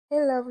Hey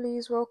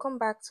lovelies, welcome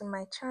back to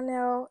my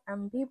channel.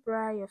 I'm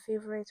Bibra, your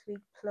favorite wig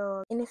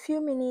plug. In a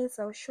few minutes,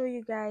 I'll show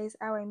you guys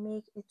how I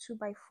make a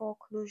 2x4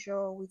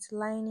 closure with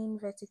lining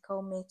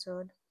vertical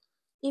method.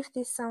 If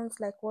this sounds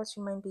like what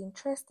you might be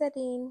interested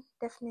in,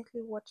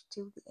 definitely watch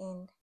till the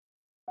end.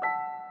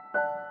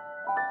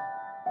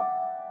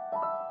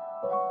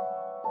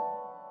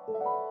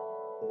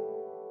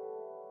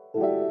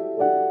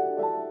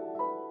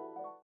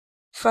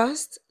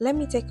 First, let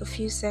me take a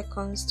few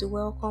seconds to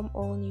welcome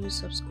all new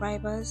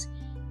subscribers.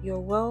 You're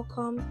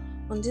welcome.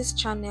 On this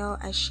channel,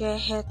 I share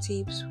hair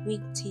tips,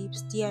 wig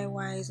tips,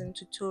 DIYs, and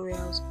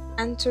tutorials.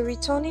 And to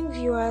returning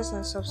viewers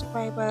and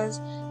subscribers,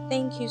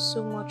 thank you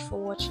so much for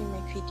watching my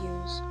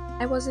videos.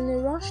 I was in a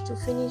rush to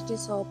finish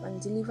this up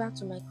and deliver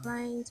to my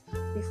client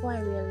before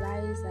I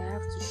realized I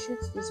have to shoot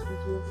this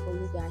video for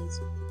you guys.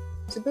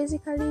 So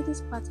basically,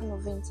 this pattern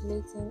of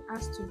ventilating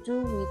has to do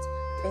with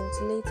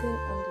ventilating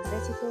on the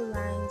vertical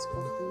lines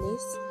of the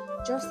lace,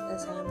 just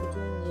as I am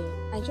doing here.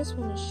 I just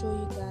want to show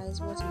you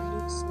guys what it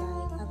looks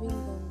like having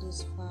gone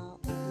this far on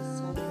this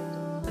side of the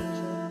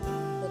closure,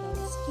 but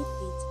I'll skip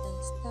it and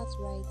start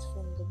right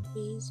from the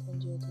base on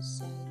the other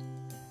side.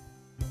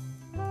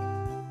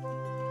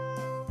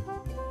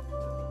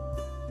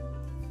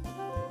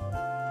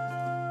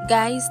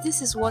 Guys,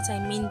 this is what I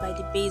mean by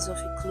the base of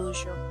a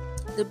closure.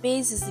 The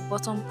base is the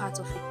bottom part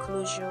of a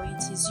closure.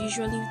 It is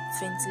usually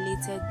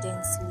ventilated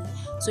densely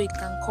so it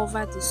can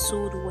cover the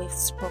sewed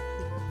wefts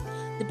properly.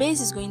 The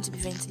base is going to be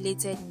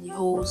ventilated in the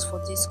holes for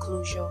this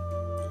closure.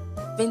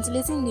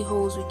 Ventilating the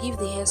holes will give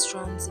the hair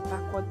strands a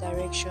backward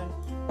direction,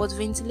 but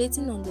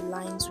ventilating on the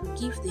lines will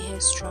give the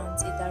hair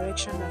strands a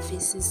direction that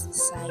faces the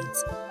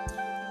sides.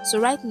 So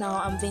right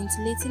now I'm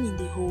ventilating in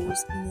the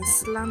holes in a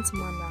slant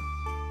manner.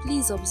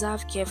 Please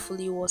observe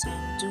carefully what I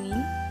am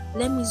doing.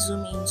 Let me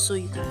zoom in so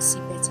you can see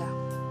better.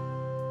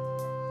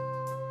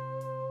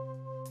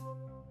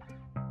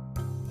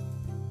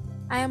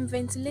 I am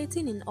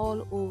ventilating in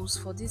all holes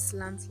for this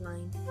slant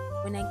line.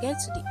 When I get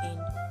to the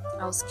end,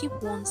 I'll skip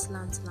one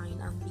slant line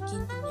and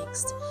begin the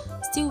next,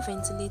 still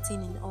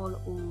ventilating in all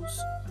holes.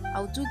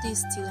 I'll do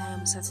this till I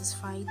am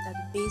satisfied that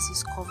the base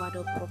is covered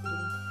up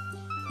properly.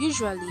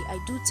 Usually, I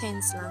do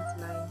 10 slant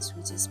lines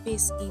with a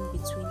space in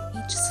between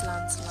each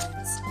slant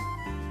lines.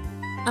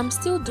 I'm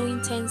still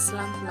doing 10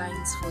 slant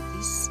lines for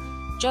this,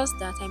 just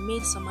that I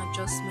made some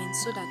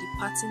adjustments so that the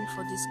pattern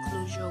for this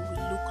closure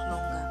will look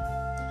longer.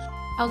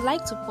 I would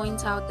like to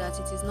point out that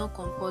it is not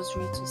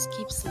compulsory to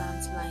skip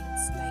slant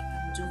lines like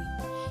I'm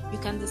doing. You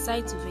can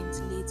decide to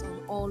ventilate on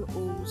all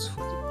holes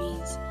for the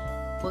base,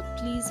 but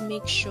please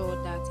make sure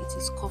that it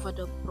is covered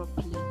up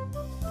properly.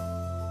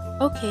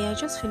 Okay, I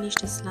just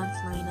finished the slant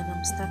line and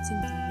I'm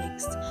starting the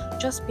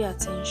next. Just pay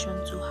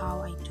attention to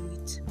how I do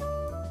it.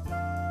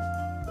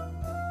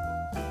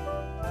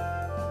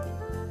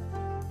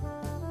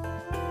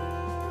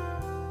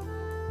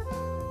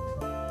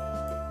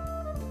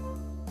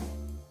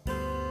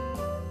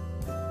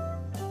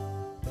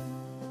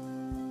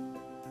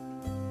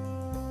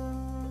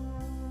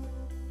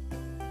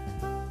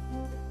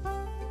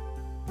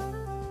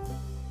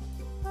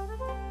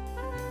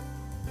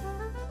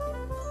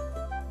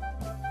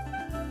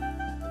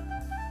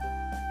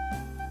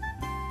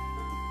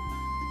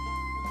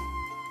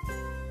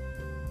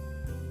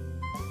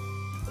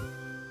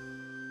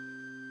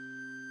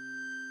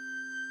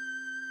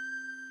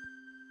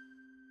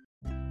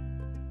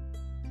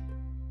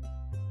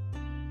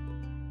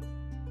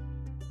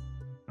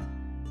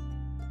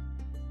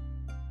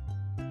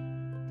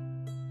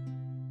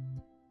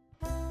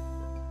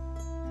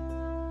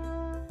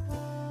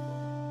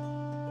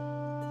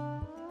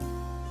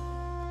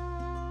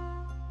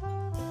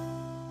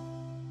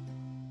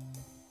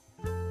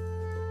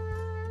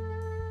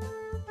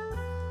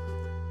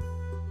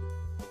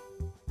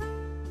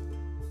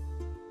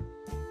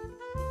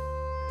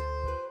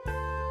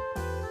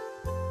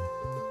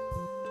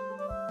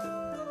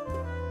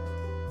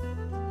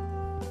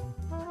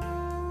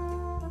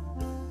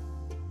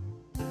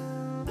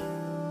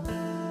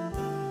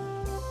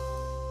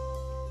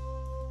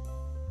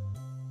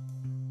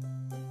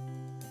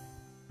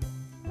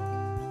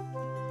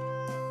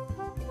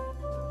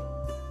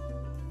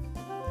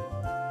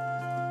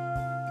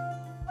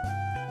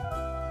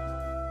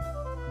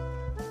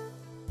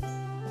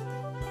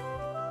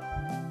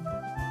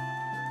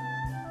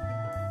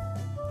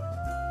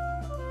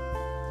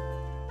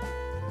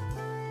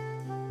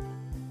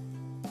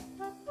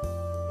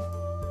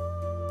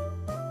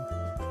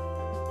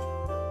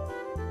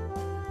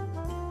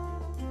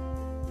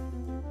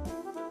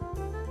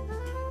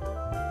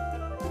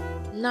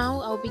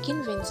 Now I'll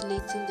begin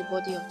ventilating the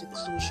body of the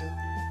closure.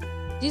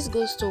 This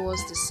goes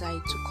towards the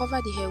side to cover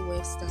the hair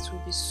wefts that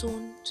will be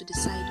sewn to the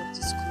side of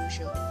this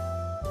closure.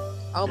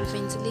 I'll be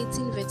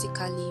ventilating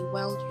vertically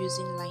while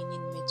using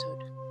lining method.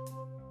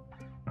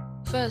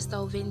 First,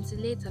 I'll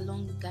ventilate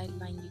along the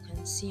guideline you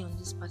can see on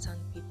this pattern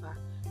paper.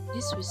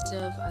 This will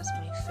serve as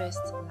my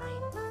first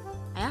line.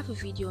 I have a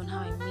video on how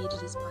I made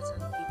this pattern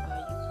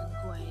paper. You can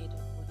go ahead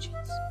and watch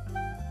it.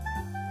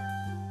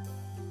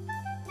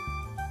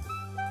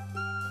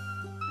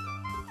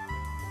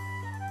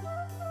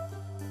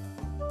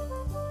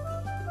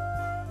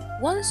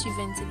 Once you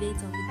ventilate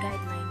on the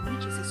guideline,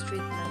 which is a straight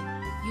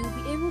line,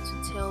 you'll be able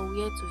to tell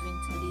where to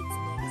ventilate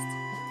next.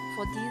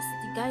 For this,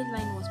 the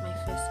guideline was my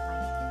first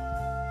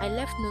line. I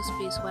left no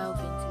space while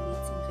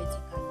ventilating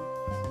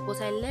vertically,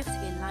 but I left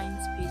a line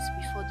space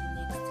before the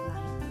next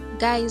line.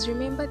 Guys,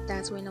 remember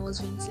that when I was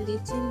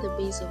ventilating the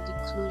base of the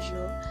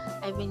closure,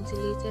 I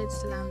ventilated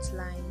slant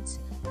lines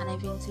and I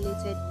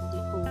ventilated in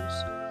the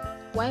holes.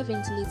 While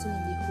ventilating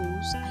in the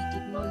holes, I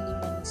did not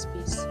leave any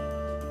space,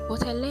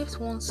 but I left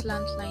one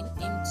slant line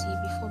empty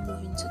before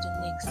moving to the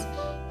next.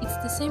 It's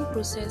the same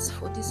process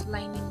for this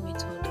lining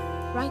method.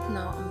 Right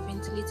now, I'm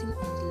ventilating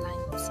on the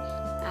lines.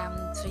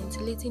 I'm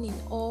ventilating in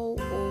all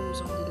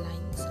holes on the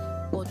lines,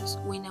 but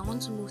when I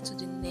want to move to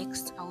the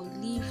next, I will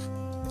leave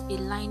a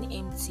line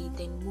empty,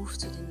 then move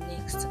to the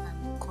next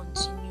and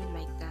continue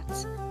like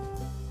that.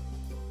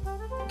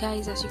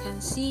 Guys, as you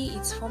can see,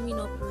 it's forming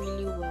up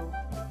really well.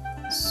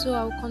 So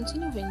I'll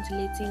continue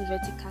ventilating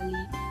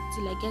vertically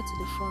till I get to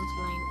the front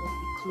line of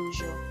the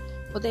closure.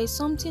 But there is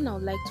something I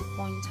would like to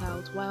point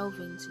out while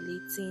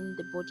ventilating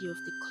the body of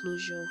the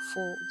closure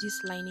for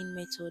this lining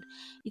method.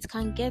 It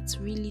can get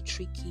really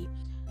tricky.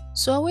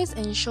 So always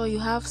ensure you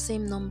have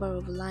same number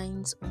of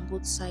lines on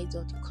both sides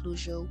of the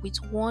closure with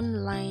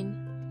one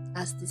line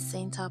as the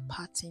center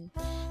pattern.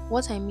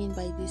 What I mean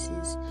by this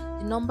is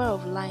the number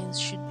of lines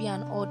should be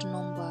an odd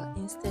number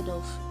instead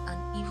of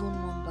an even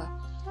number,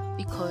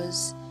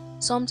 because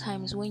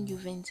sometimes when you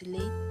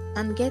ventilate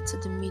and get to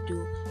the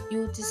middle,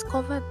 you'll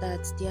discover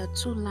that there are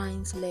 2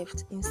 lines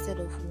left instead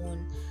of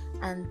 1,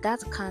 and that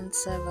can't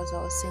serve as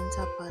our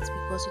center part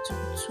because it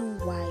will be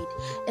too wide,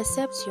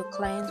 except your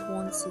client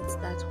wants it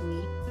that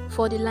way.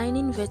 For the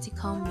lining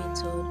vertical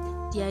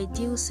method, the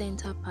ideal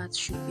center part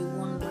should be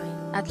 1 line.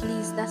 At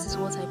least that is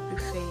what I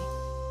prefer.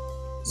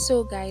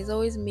 So guys,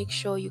 always make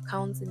sure you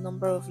count the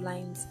number of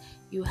lines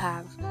you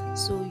have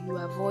so you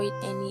avoid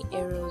any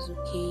errors,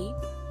 okay?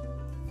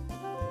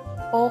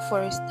 Or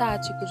for a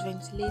start, you could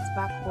ventilate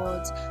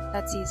backwards,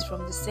 that is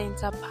from the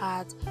center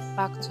part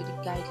back to the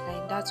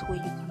guideline. That way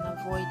you can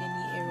avoid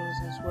any errors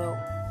as well.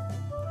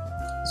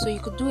 So you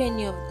could do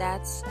any of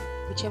that,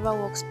 whichever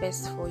works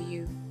best for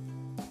you.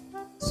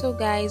 So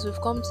guys,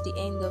 we've come to the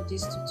end of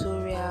this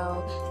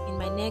tutorial. In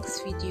my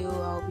next video,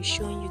 I'll be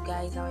showing you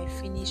guys how I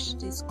finish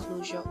this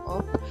closure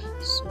up.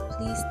 So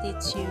please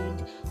stay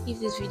tuned. If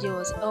this video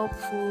was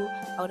helpful,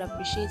 I would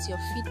appreciate your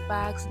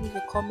feedbacks. Leave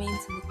a comment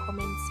in the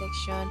comment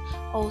section.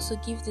 Also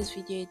give this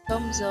video a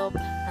thumbs up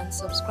and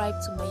subscribe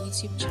to my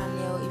YouTube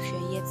channel if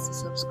you're yet to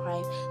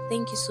subscribe.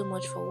 Thank you so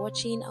much for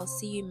watching. I'll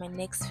see you in my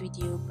next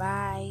video.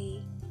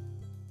 Bye.